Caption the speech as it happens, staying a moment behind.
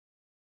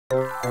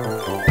Bonjour,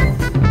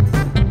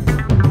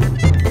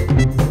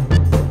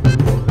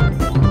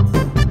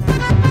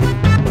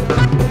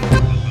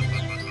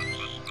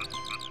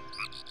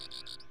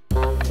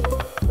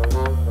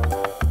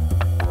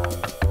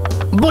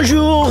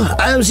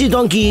 I'm the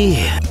donkey.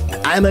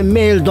 I'm a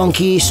male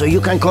donkey, so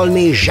you can call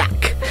me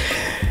Jacques.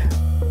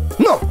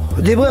 No,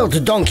 the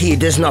word donkey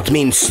does not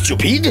mean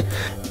stupid.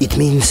 It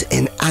means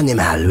an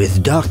animal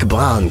with dark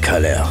brown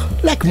color,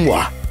 like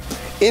moi.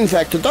 In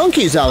fact,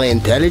 donkeys are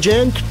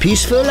intelligent,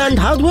 peaceful, and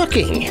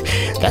hardworking.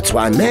 That's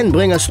why men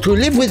bring us to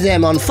live with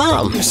them on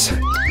farms.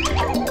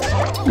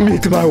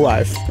 Meet my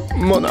wife,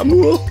 mon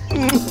amour.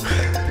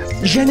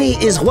 Jenny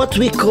is what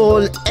we call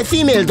a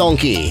female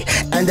donkey,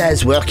 and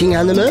as working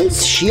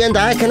animals, she and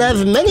I can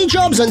have many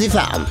jobs on the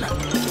farm.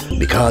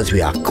 Because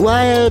we are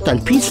quiet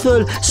and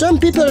peaceful, some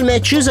people may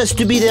choose us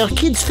to be their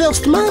kids'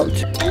 first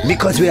mount.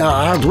 Because we are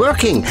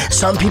hardworking,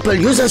 some people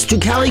use us to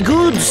carry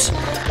goods.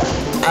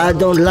 I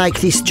don't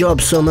like this job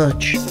so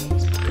much.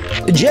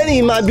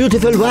 Jenny, my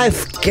beautiful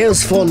wife,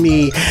 cares for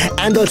me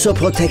and also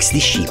protects the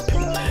sheep.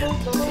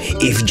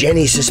 If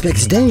Jenny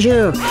suspects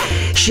danger,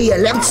 she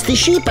alerts the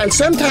sheep, and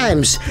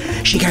sometimes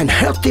she can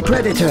hurt the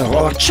predator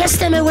or chase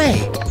them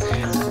away.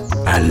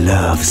 I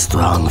love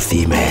strong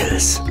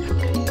females.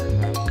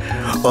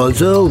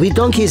 Although we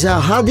donkeys are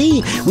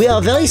hardy, we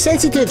are very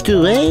sensitive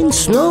to rain,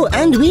 snow,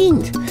 and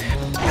wind.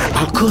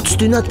 Our coats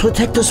do not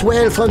protect us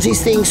well from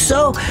these things,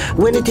 so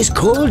when it is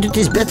cold, it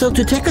is better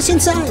to take us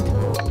inside.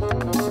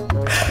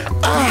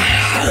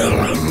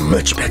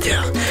 Much better.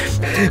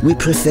 We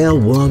prefer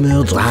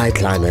warmer, dry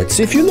climates,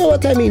 if you know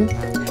what I mean.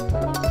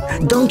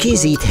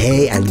 Donkeys eat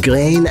hay and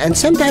grain and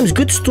sometimes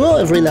good straw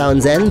every now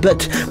and then,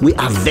 but we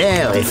are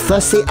very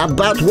fussy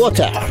about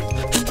water.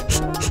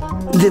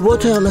 The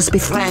water must be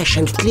fresh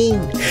and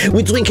clean.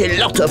 We drink a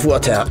lot of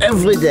water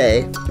every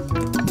day.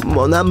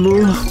 Mon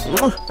amour.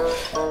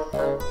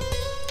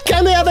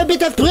 Can we have a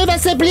bit of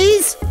privacy,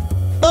 please?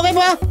 Au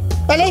revoir.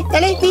 Allez,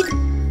 allez,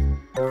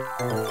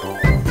 vite.